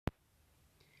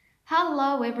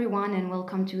Hello, everyone, and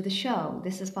welcome to the show.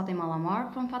 This is Fatima Lamar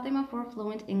from Fatima for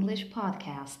Fluent English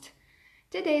podcast.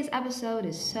 Today's episode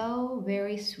is so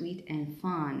very sweet and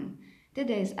fun.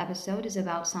 Today's episode is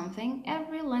about something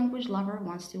every language lover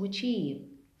wants to achieve: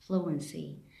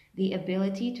 fluency, the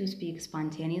ability to speak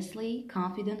spontaneously,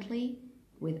 confidently,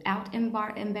 without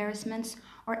embarrassments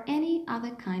or any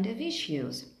other kind of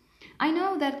issues. I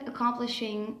know that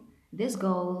accomplishing this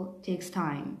goal takes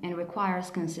time and requires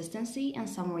consistency and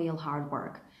some real hard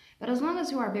work. But as long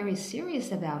as you are very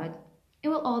serious about it, it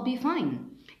will all be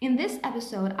fine. In this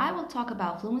episode, I will talk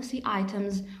about fluency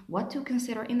items, what to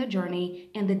consider in the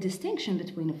journey, and the distinction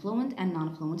between fluent and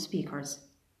non-fluent speakers.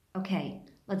 Okay,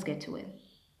 let's get to it.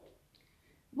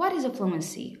 What is a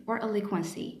fluency or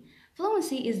eloquency?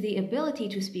 Fluency is the ability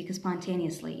to speak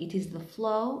spontaneously. It is the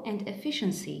flow and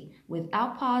efficiency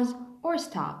without pause or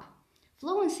stop.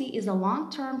 Fluency is a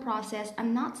long-term process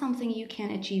and not something you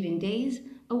can achieve in days,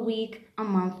 a week, a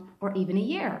month, or even a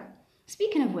year.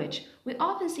 Speaking of which, we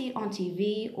often see it on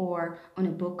TV or on a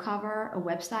book cover, a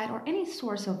website, or any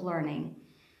source of learning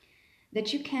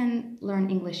that you can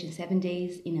learn English in 7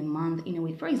 days, in a month, in a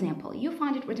week. For example, you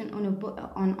find it written on a book,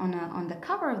 on the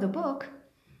cover of the book.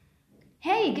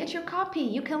 Hey, get your copy.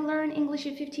 You can learn English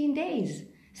in 15 days.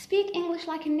 Speak English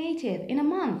like a native in a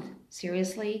month.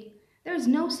 Seriously? There is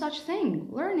no such thing.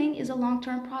 Learning is a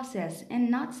long-term process and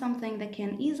not something that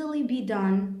can easily be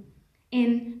done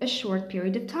in a short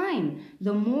period of time.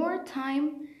 The more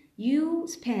time you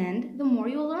spend, the more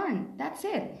you'll learn. That's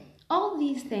it. All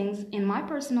these things, in my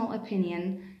personal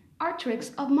opinion, are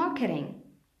tricks of marketing.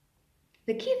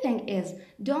 The key thing is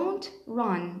don't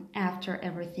run after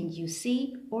everything you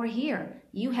see or hear.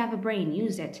 You have a brain,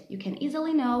 use it. You can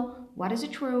easily know what is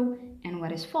true and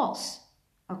what is false.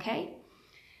 Okay?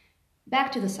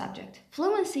 Back to the subject.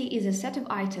 Fluency is a set of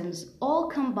items all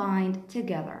combined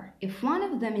together. If one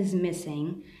of them is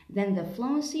missing, then the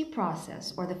fluency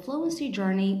process or the fluency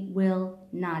journey will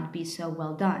not be so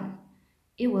well done.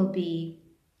 It will be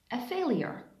a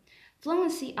failure.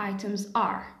 Fluency items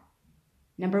are: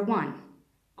 number 1,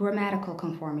 grammatical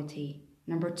conformity.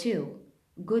 Number 2,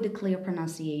 good clear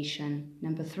pronunciation.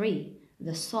 Number 3,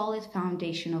 the solid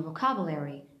foundation of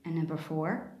vocabulary. And number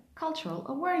 4, cultural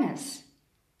awareness.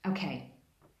 Okay,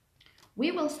 we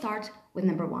will start with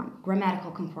number 1, grammatical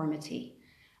conformity.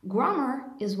 Grammar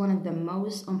is one of the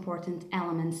most important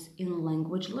elements in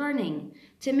language learning.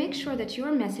 To make sure that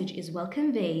your message is well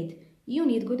conveyed, you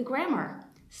need good grammar.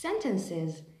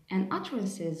 Sentences and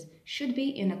utterances should be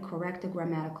in a correct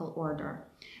grammatical order.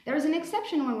 There is an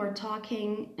exception when we're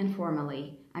talking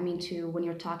informally. When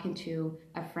you're talking to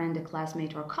a friend, a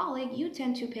classmate, or colleague, you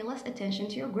tend to pay less attention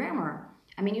to your grammar.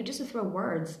 You just throw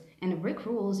words and break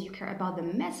rules. You care about the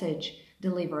message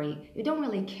delivery. You don't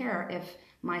really care if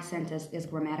my sentence is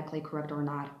grammatically correct or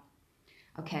not.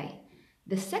 Okay,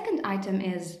 the second item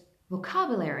is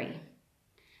vocabulary.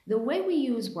 The way we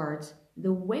use words,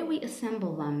 the way we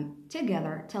assemble them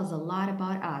together tells a lot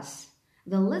about us.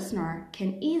 The listener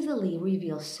can easily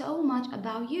reveal so much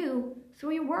about you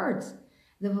through your words.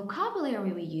 The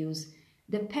vocabulary we use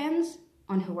depends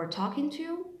on who we're talking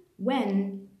to,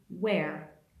 when,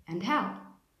 where, and how.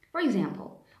 For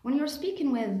example, when you're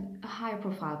speaking with a higher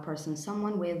profile person,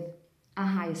 someone with a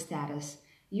high status,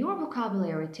 your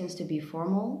vocabulary tends to be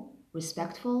formal,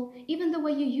 respectful. Even the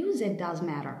way you use it does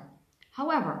matter.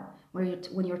 However,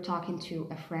 when you're talking to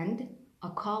a friend, a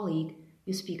colleague,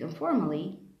 you speak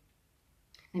informally.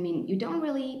 You don't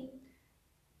really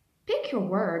pick your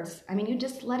words. You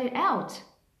just let it out.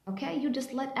 Okay? You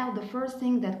just let out the first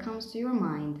thing that comes to your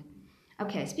mind.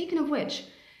 Okay, speaking of which,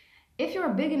 if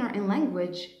you're a beginner in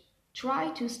language, try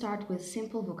to start with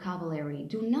simple vocabulary.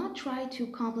 Do not try to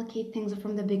complicate things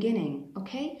from the beginning,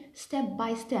 okay? Step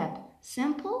by step,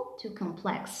 simple to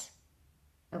complex,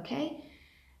 okay?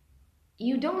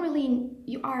 You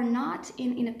are not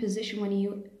in a position when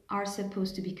you are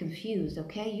supposed to be confused,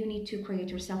 okay? You need to create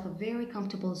yourself a very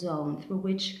comfortable zone through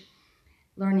which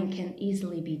learning can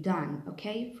easily be done,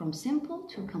 okay? From simple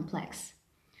to complex.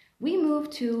 We move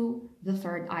to the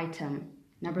third item.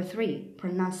 Number 3,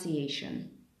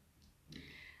 pronunciation.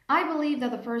 I believe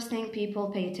that the first thing people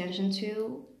pay attention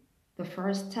to the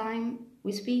first time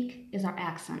we speak is our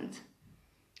accent.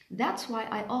 That's why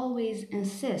I always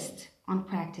insist on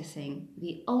practicing.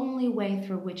 The only way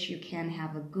through which you can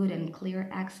have a good and clear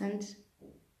accent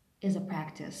is a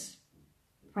practice.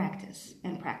 Practice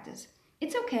and practice.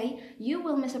 It's okay. You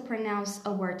will mispronounce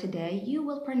a word today. You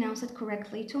will pronounce it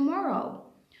correctly tomorrow.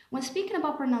 When speaking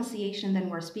about pronunciation, then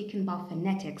we're speaking about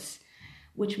phonetics,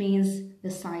 which means the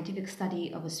scientific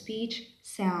study of a speech,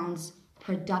 sounds,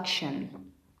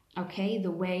 production. Okay,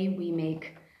 the way we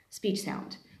make speech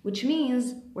sound. which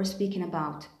means we're speaking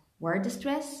about word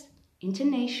stress,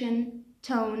 intonation,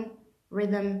 tone,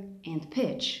 rhythm, and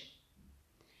pitch.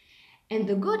 And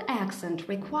the good accent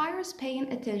requires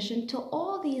paying attention to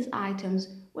all these items,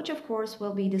 which of course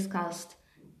will be discussed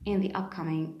in the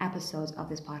upcoming episodes of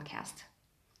this podcast.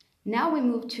 Now we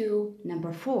move to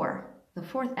number 4, the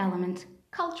fourth element,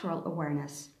 cultural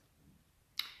awareness.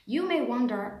 You may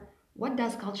wonder, what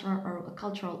does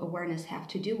cultural awareness have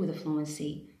to do with the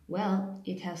fluency? Well,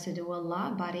 it has to do a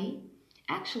lot, buddy.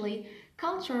 Actually,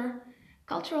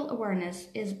 cultural awareness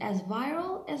is as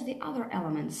vital as the other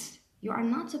elements. You are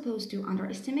not supposed to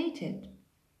underestimate it.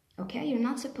 Okay? You're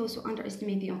not supposed to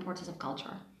underestimate the importance of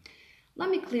culture. Let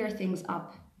me clear things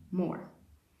up more.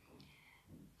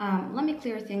 Let me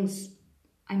clear things,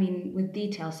 with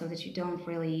detail so that you don't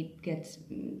really get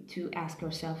to ask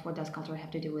yourself, what does culture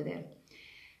have to do with it?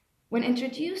 When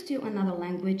introduced to another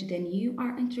language, then you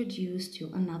are introduced to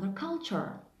another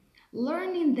culture.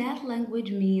 Learning that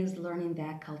language means learning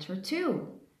that culture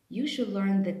too. You should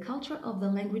learn the culture of the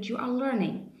language you are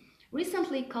learning.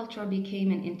 Recently, culture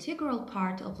became an integral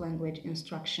part of language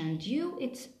instruction due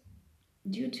its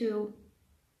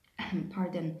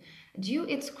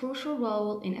crucial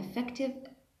role in effective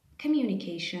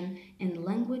communication and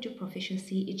language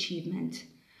proficiency achievement.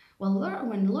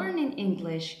 When learning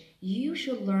English, you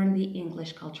should learn the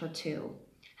English culture too.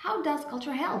 How does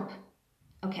culture help?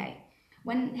 Okay,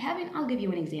 I'll give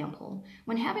you an example.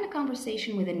 When having a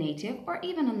conversation with a native or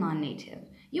even a non-native,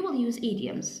 you will use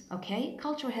idioms, okay?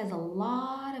 Culture has a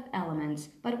lot of elements,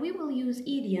 but we will use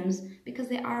idioms because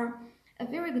they are a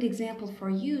very good example for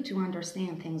you to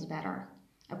understand things better.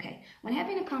 Okay, when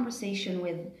having a conversation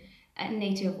with a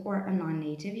native or a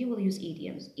non-native, you will use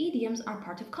idioms. Idioms are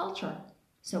part of culture.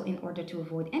 So in order to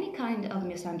avoid any kind of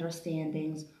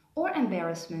misunderstandings or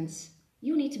embarrassments,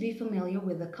 you need to be familiar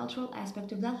with the cultural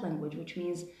aspect of that language, which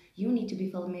means you need to be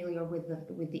familiar with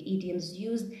the idioms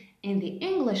used in the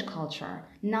English culture,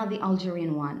 not the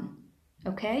Algerian one.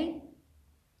 Okay?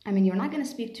 You're not going to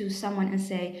speak to someone and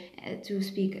say,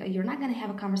 you're not going to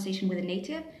have a conversation with a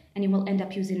native and you will end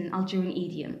up using an Algerian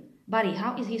idiom. Buddy,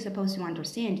 how is he supposed to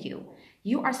understand you?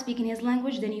 You are speaking his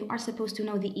language, then you are supposed to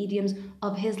know the idioms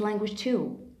of his language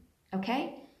too.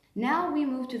 Okay? Now we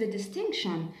move to the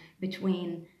distinction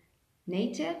between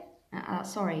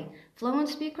fluent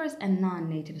speakers and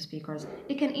non-native speakers.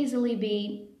 It can easily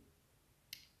be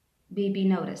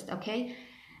noticed, okay?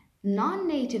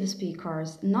 Non-native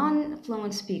speakers,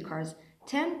 non-fluent speakers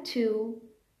tend to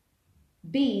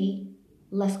be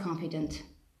less confident.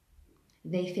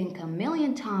 They think a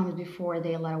million times before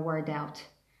they let a word out,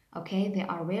 okay? They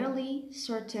are rarely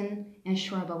certain and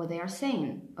sure about what they are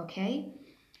saying, okay?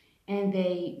 And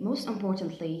they, most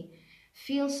importantly,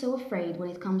 feel so afraid when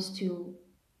it comes to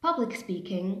public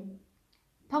speaking,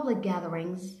 public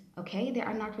gatherings, okay? They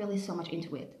are not really so much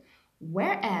into it.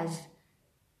 Whereas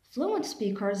fluent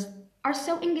speakers are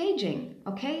so engaging,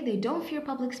 okay? They don't fear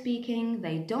public speaking.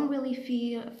 They don't really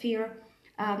fear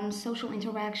social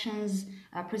interactions,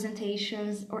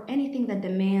 presentations, or anything that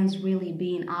demands really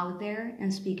being out there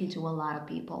and speaking to a lot of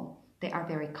people. They are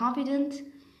very confident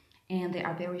and they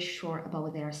are very sure about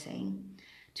what they are saying.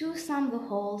 To sum the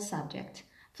whole subject,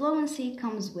 fluency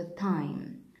comes with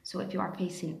time. So if you are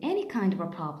facing any kind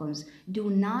of problems, do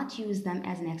not use them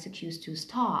as an excuse to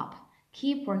stop.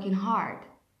 Keep working hard,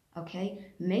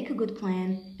 okay? Make a good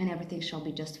plan and everything shall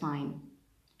be just fine.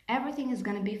 Everything is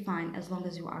going to be fine as long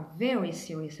as you are very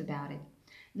serious about it.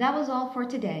 That was all for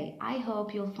today. I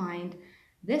hope you'll find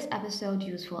this episode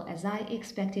useful as I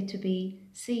expect it to be.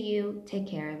 See you. Take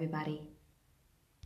care, everybody.